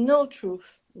no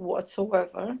truth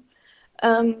whatsoever.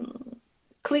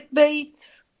 Clickbait,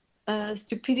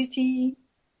 stupidity,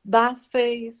 bad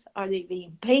faith. Are they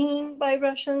being paid by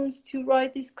Russians to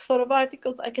write these sort of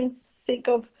articles? I can think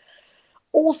of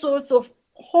all sorts of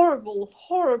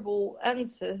horrible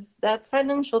answers that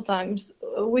Financial Times,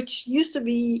 which used to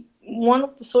be one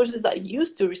of the sources I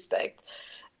used to respect,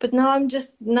 but now I'm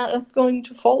just not going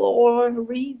to follow or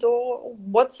read or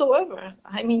whatsoever.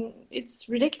 I mean, it's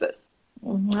ridiculous.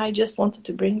 I just wanted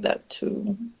to bring that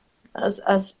to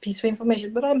as piece of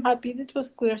information, but I'm happy it was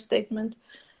a clear statement.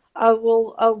 I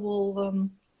will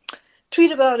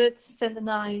tweet about it, send a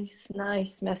nice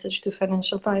message to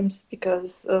Financial Times,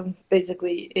 because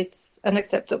basically it's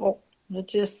unacceptable. It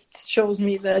just shows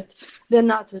me that they're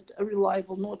not a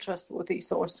reliable nor trustworthy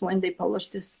source when they publish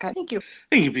this kind. Thank you.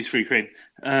 Thank you, Peace for Ukraine.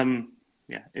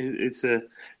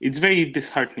 It's very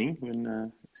disheartening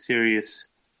when serious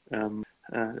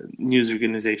news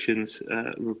organizations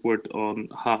report on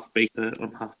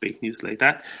half-baked news like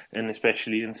that, and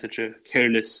especially in such a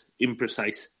careless,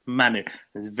 imprecise manner.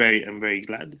 I'm very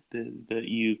glad the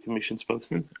EU Commission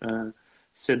spokesman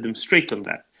set them straight on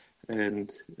that,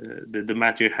 and the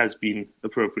matter has been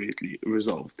appropriately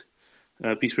resolved.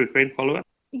 Peace for Ukraine, follow up?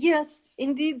 Yes,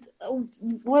 indeed.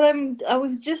 I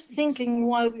was just thinking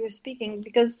while we were speaking,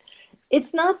 because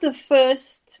it's not the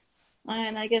first,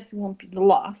 and I guess it won't be the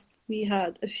last. We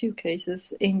had a few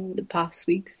cases in the past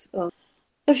weeks of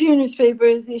a few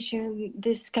newspapers issuing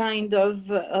this kind of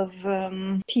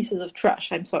pieces of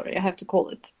trash. I'm sorry, I have to call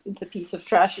it. It's a piece of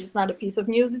trash. It's not a piece of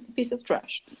news. It's a piece of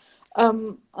trash.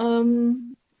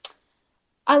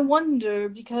 I wonder,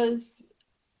 because,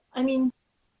 I mean,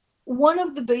 one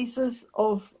of the bases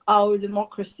of our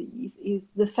democracies is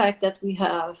the fact that we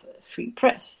have free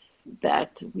press,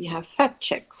 that we have fact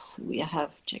checks, we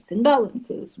have checks and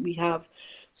balances, we have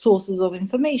sources of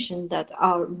information that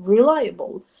are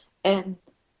reliable, and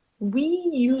we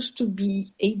used to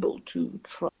be able to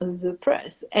trust the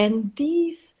press. And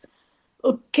these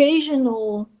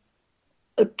occasional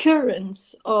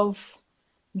occurrence of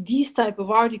these type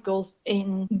of articles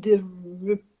in the,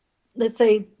 let's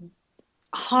say,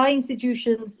 high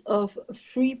institutions of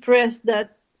free press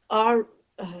that are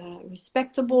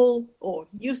respectable or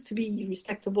used to be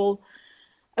respectable,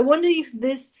 I wonder if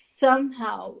this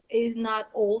somehow is not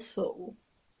also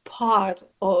part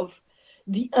of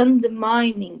the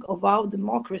undermining of our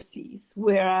democracies,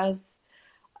 whereas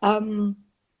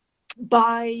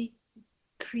by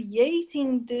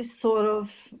creating this sort of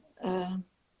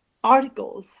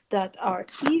articles that are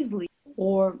easily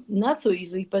or not so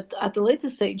easily, but at a later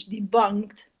stage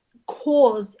debunked,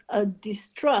 cause a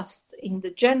distrust in the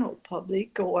general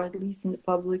public, or at least in the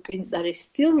public that is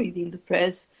still reading the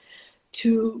press,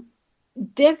 to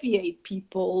deviate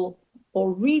people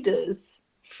or readers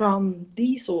from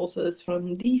these sources,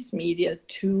 from these media,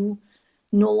 to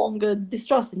no longer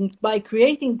distrust. And by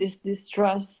creating this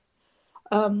distrust,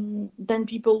 then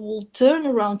people will turn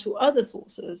around to other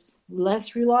sources,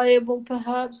 less reliable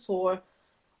perhaps, or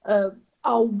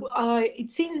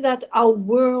it seems that our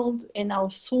world and our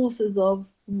sources of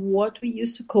what we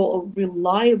used to call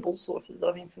reliable sources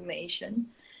of information,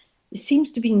 it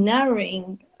seems to be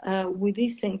narrowing with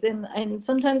these things. And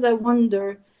sometimes I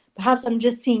wonder, perhaps I'm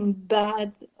just seeing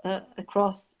bad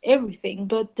across everything,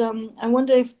 but I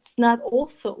wonder if it's not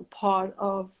also part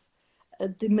of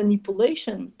the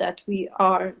manipulation that we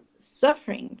are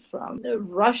suffering from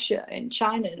Russia and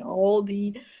China and all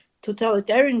the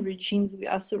totalitarian regimes we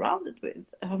are surrounded with.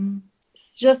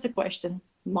 It's just a question,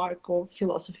 Mark, or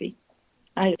philosophy.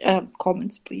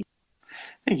 Comments, please.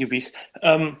 Thank you, Peace.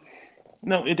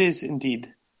 No, it is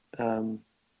indeed.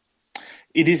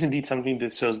 It is indeed something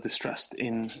that shows distrust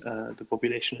in the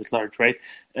population at large, right?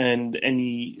 And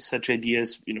any such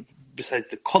ideas, besides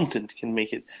the content, can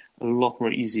make it a lot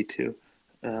more easy to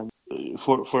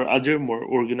for other more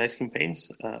organized campaigns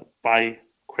by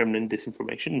Kremlin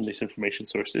disinformation and misinformation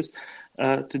sources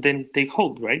to then take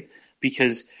hold, right?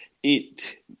 Because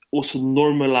it also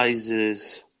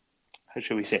normalizes, how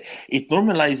shall we say, it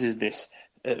normalizes this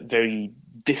very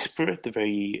disparate,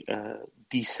 very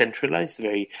decentralized,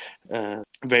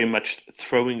 very much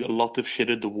throwing a lot of shit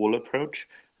at the wall approach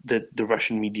that the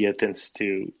Russian media tends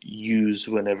to use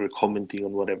whenever commenting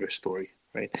on whatever story,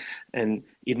 right? And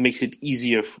it makes it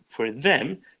easier for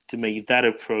them to make that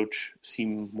approach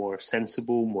seem more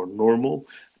sensible, more normal,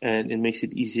 and it makes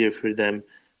it easier for them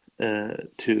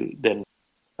to then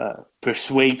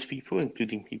persuade people,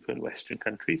 including people in Western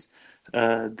countries,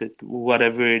 that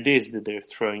whatever it is that they're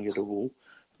throwing at the wall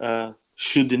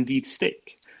should indeed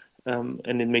stick.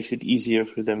 And it makes it easier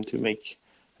for them to make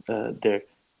their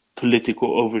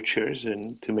political overtures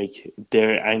and to make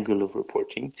their angle of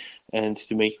reporting and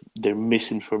to make their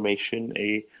misinformation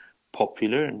a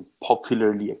popular and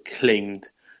popularly acclaimed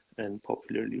and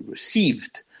popularly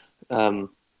received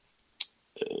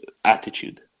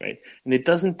attitude, right? And it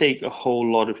doesn't take a whole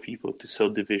lot of people to sow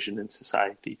division in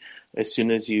society. As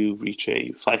soon as you reach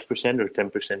a 5% or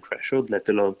 10% threshold, let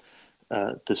alone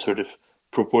the sort of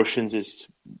proportions as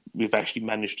we've actually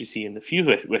managed to see in a few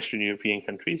Western European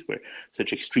countries where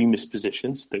such extremist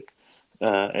positions took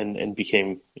and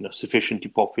became sufficiently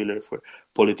popular for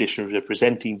politicians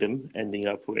representing them, ending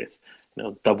up with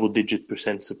double-digit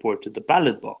 % support at the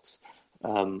ballot box.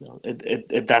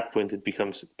 At that point, it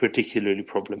becomes particularly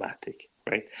problematic,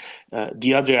 right?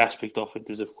 The other aspect of it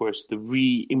is, of course, the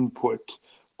re-import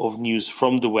of news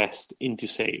from the West into,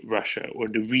 say, Russia, or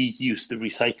the reuse, the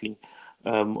recycling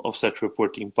of such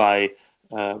reporting by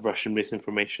Russian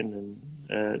misinformation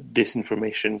and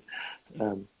disinformation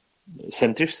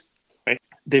centers, right?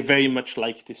 They very much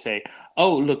like to say,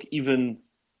 oh, look, even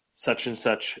such and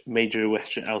such major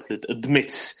Western outlet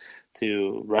admits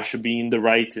to Russia being in the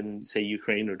right and, say,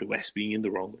 Ukraine or the West being in the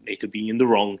wrong, or NATO being in the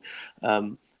wrong,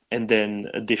 and then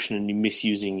additionally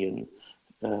misusing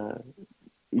and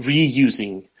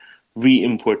reusing,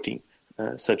 re-importing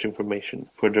such information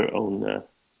for their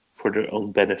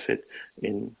own benefit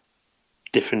in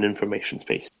different information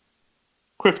space.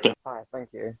 Crypto. Hi, thank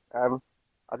you.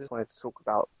 I just wanted to talk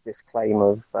about this claim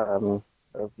of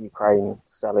Ukraine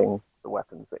selling the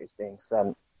weapons that is being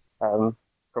sent. From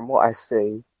what I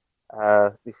see,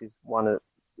 this is going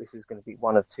to be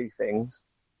one of two things.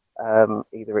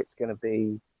 Either it's going to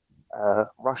be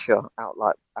Russia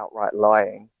outright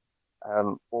lying,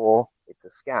 or it's a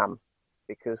scam,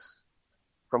 because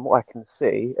from what I can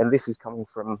see, and this is coming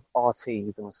from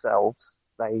RT themselves,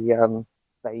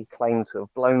 they claim to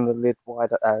have blown the lid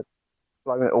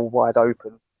blown it all wide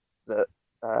open, that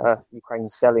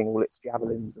Ukraine's selling all its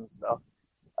javelins and stuff.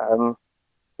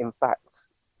 In fact,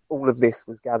 all of this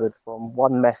was gathered from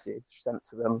one message sent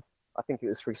to them. I think it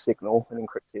was through Signal, an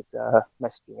encrypted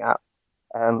messaging app,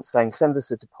 saying, send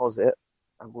us a deposit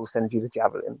and we'll send you the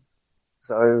javelins.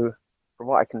 So from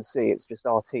what I can see, it's just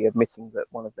RT admitting that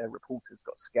one of their reporters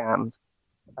got scammed.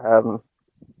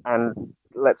 And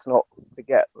let's not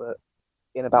forget that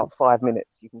in about 5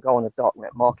 minutes, you can go on a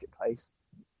darknet marketplace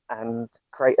and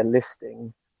create a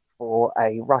listing for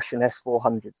a Russian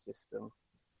S-400 system.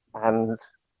 And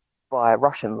by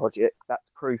Russian logic, that's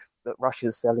proof that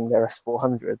Russia's selling their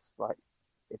S-400s. Like,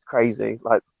 it's crazy.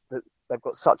 Like, they've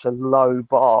got such a low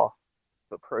bar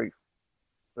for proof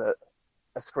that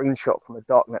a screenshot from a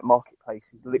darknet marketplace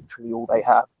is literally all they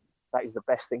have. That is the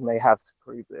best thing they have to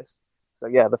prove this. So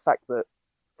yeah, the fact that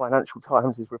Financial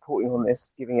Times is reporting on this,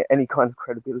 giving it any kind of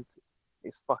credibility,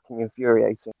 is fucking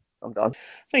infuriating. I'm done.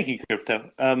 Thank you,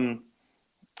 Crypto.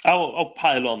 I'll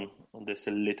pile on this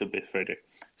a little bit further.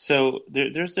 So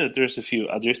there's a few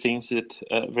other things that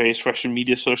various Russian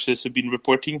media sources have been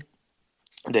reporting.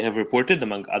 They have reported,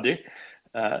 among other,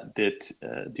 that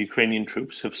the Ukrainian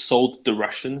troops have sold the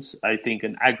Russians, I think,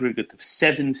 an aggregate of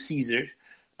 7 Caesar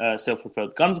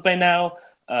self-propelled guns by now,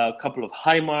 a couple of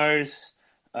HIMARS,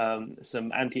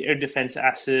 some anti-air defense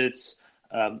assets,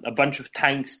 a bunch of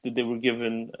tanks that they were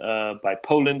given by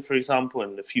Poland, for example,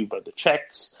 and a few by the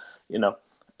Czechs,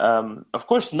 Of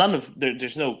course,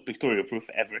 there's no pictorial proof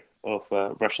ever of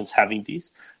Russians having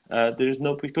these. There's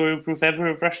no pictorial proof ever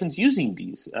of Russians using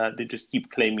these. They just keep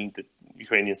claiming that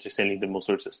Ukrainians are selling them all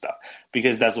sorts of stuff,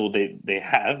 because that's all they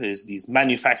have is these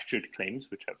manufactured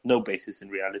claims, which have no basis in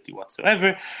reality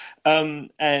whatsoever.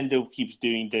 And they'll keep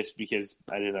doing this because,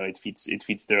 I don't know, it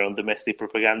feeds their own domestic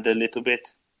propaganda a little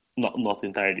bit. Not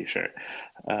entirely sure.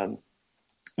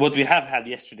 What we have had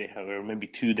yesterday, however, maybe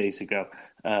 2 days ago,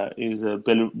 is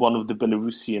one of the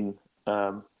Belarusian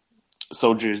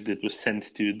soldiers that was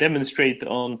sent to demonstrate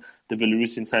on the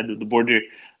Belarusian side of the border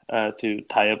to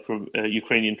tie up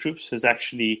Ukrainian troops, has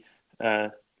actually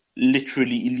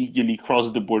literally illegally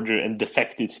crossed the border and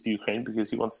defected to Ukraine because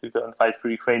he wants to go and fight for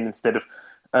Ukraine instead of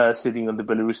sitting on the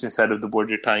Belarusian side of the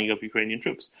border tying up Ukrainian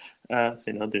troops.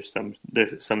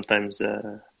 There's sometimes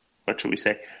what should we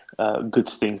say, good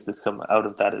things that come out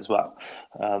of that as well.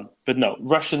 But no,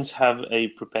 Russians have a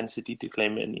propensity to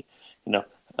claim any,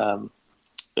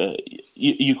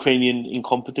 Ukrainian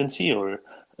incompetency or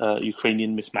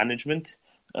Ukrainian mismanagement,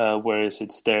 whereas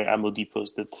it's their ammo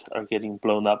depots that are getting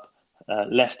blown up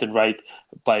left and right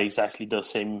by exactly those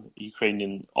same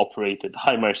Ukrainian-operated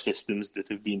HIMARS systems that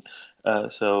have been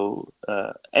so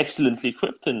excellently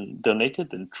equipped and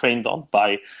donated and trained on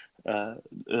by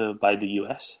the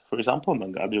US, for example,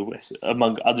 among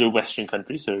other Western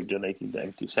countries who are donating the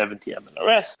M270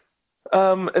 MLRS.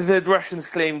 The Russians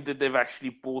claim that they've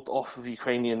actually bought off of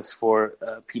Ukrainians for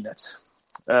peanuts,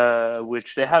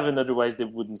 which they haven't, otherwise they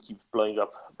wouldn't keep blowing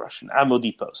up Russian ammo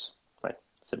depots. Right,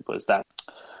 simple as that.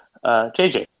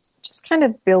 JJ. Just kind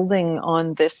of building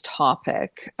on this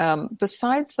topic,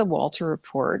 besides the Walter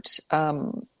report,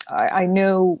 I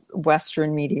know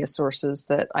Western media sources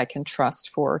that I can trust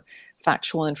for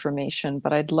factual information,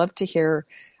 but I'd love to hear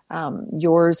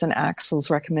yours and Axel's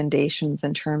recommendations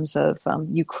in terms of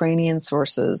Ukrainian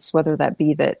sources, whether that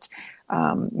be that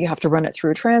you have to run it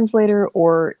through a translator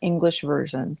or English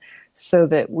version, so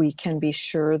that we can be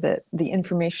sure that the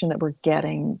information that we're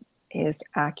getting is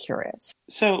accurate.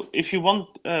 So if you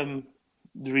want the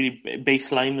really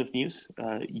baseline of news,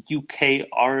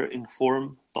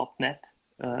 ukrinform.net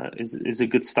is a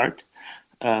good start.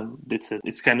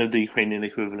 It's kind of the Ukrainian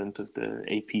equivalent of the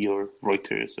AP or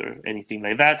Reuters or anything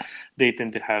like that. They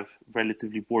tend to have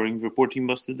relatively boring reporting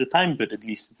most of the time, but at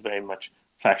least it's very much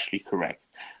factually correct.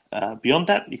 Beyond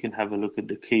that, you can have a look at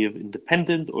the Kyiv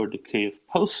Independent or the Kyiv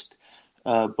Post,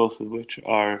 both of which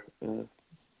are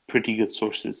pretty good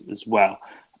sources as well.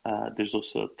 There's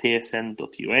also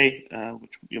tsn.ua,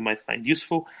 which you might find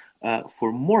useful.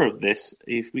 For more of this,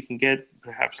 if we can get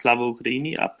perhaps Slava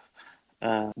Ukraini up,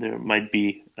 there might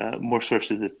be more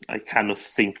sources that I cannot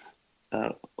think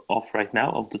of right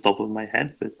now off the top of my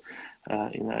head, but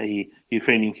a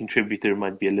Ukrainian contributor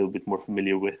might be a little bit more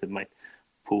familiar with and might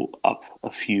pull up a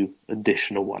few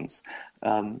additional ones.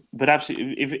 But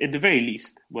absolutely, if at the very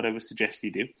least, what I would suggest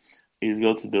you do is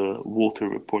go to the Walter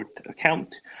Report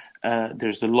account.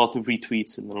 There's a lot of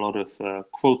retweets and a lot of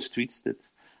quote tweets that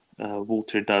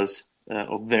Walter does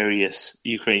of various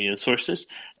Ukrainian sources,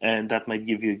 and that might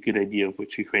give you a good idea of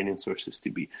which Ukrainian sources to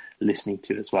be listening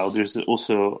to as well. There's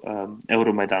also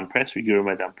Euromaidan Press or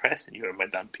Euromaidan Press and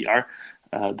Euromaidan PR.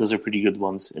 Those are pretty good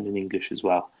ones, and in English as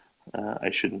well.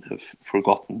 I shouldn't have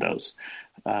forgotten those.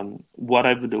 What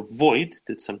I would avoid,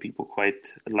 that some people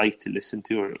quite like to listen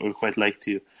to or quite like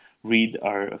to read,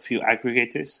 are a few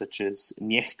aggregators such as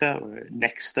Nechta or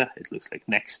Nexta, it looks like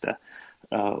Nexta,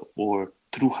 or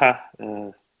Truha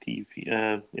TV.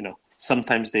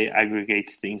 Sometimes they aggregate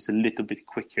things a little bit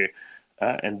quicker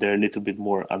and they're a little bit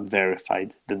more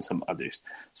unverified than some others.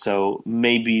 So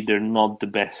maybe they're not the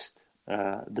best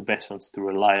ones to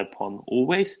rely upon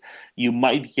always. You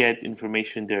might get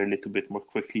information there a little bit more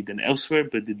quickly than elsewhere,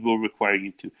 but it will require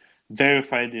you to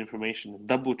verify the information and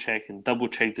double check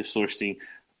the sourcing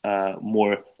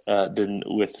more than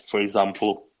with, for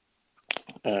example,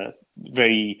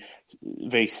 very,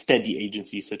 very steady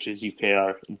agencies such as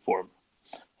UKR Inform.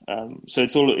 So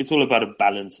it's all about a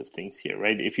balance of things here,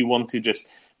 right? If you want to just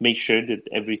make sure that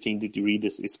everything that you read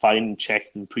is fine and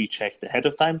checked and pre-checked ahead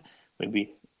of time,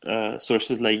 maybe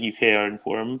sources like UKR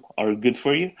Inform are good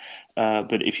for you.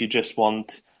 But if you just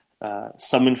want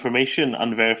some information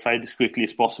unverified as quickly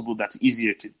as possible, that's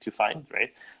easier to find,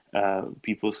 right?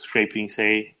 People scraping,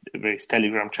 say, various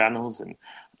Telegram channels and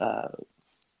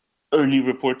early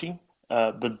reporting,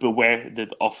 but beware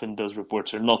that often those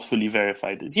reports are not fully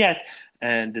verified as yet,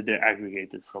 and that they're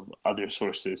aggregated from other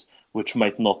sources, which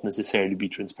might not necessarily be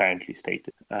transparently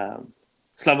stated.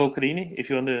 Slava Ukraini, if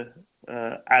you want to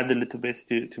add a little bit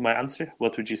to my answer,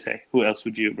 what would you say? Who else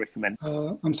would you recommend?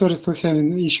 I'm sorry, still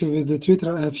having an issue with the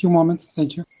Twitter. A few moments,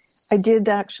 thank you. I did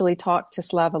actually talk to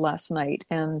Slava last night,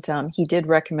 and he did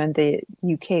recommend the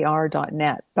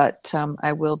ukr.net, but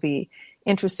I will be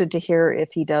interested to hear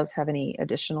if he does have any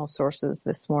additional sources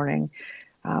this morning.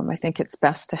 I think it's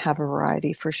best to have a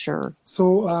variety for sure.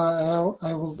 So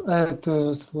I will add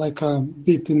like a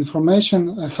bit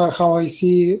information how I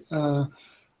see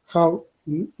how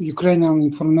Ukrainian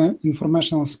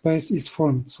informational space is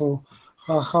formed. So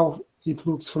how it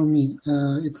looks for me.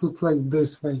 It looks like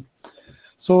this way.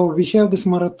 So we have this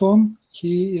Marathon.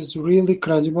 He is really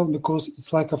credible because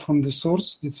it's like from the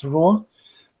source. It's raw.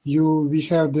 We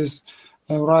have this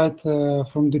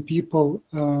from the people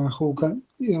who can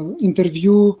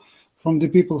interview from the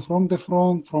people from the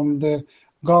front, from the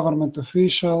government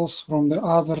officials, from the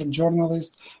other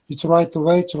journalists. It's right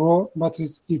away, it's raw, but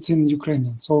it's in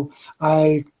Ukrainian. So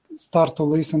I start to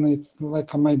listen it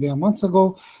like maybe a month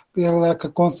ago, like a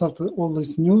constant all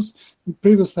this news.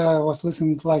 Previously, I was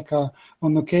listening like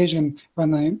on occasion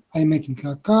when I'm making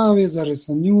a coffee, there is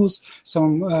a news,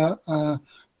 some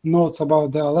notes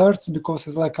about the alerts, because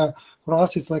it's like for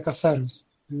us, it's like a service.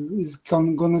 It's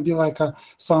gonna be like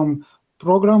some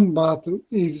program, but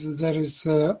if there is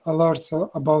alerts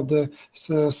about the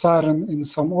siren in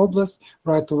some oblast,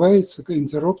 right away it's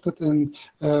interrupted and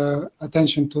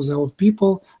attention to the old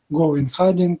people, go in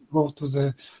hiding, go to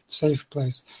the safe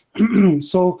place.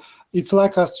 So it's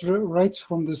like us right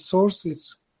from the source,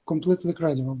 it's completely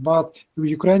credible. But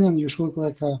Ukrainian, you should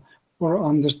or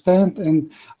understand,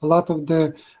 and a lot of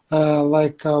the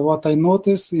what I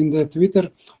notice in the Twitter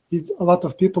is a lot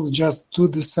of people just do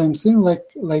the same thing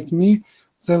like me.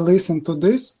 They listen to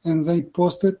this and they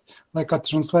post it like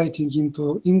translating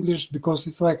into English because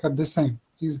it's like the same.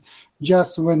 It's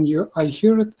just when I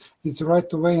hear it, it's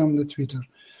right away on the Twitter.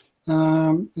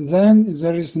 Then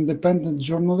there is independent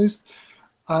journalists.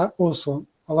 Also,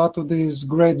 a lot of these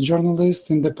great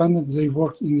journalists, independent, they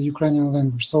work in the Ukrainian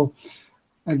language. So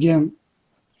again,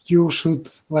 you should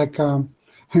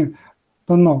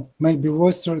don't know, maybe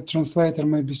voice translator,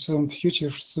 maybe some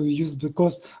future so use,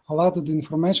 because a lot of the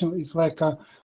information is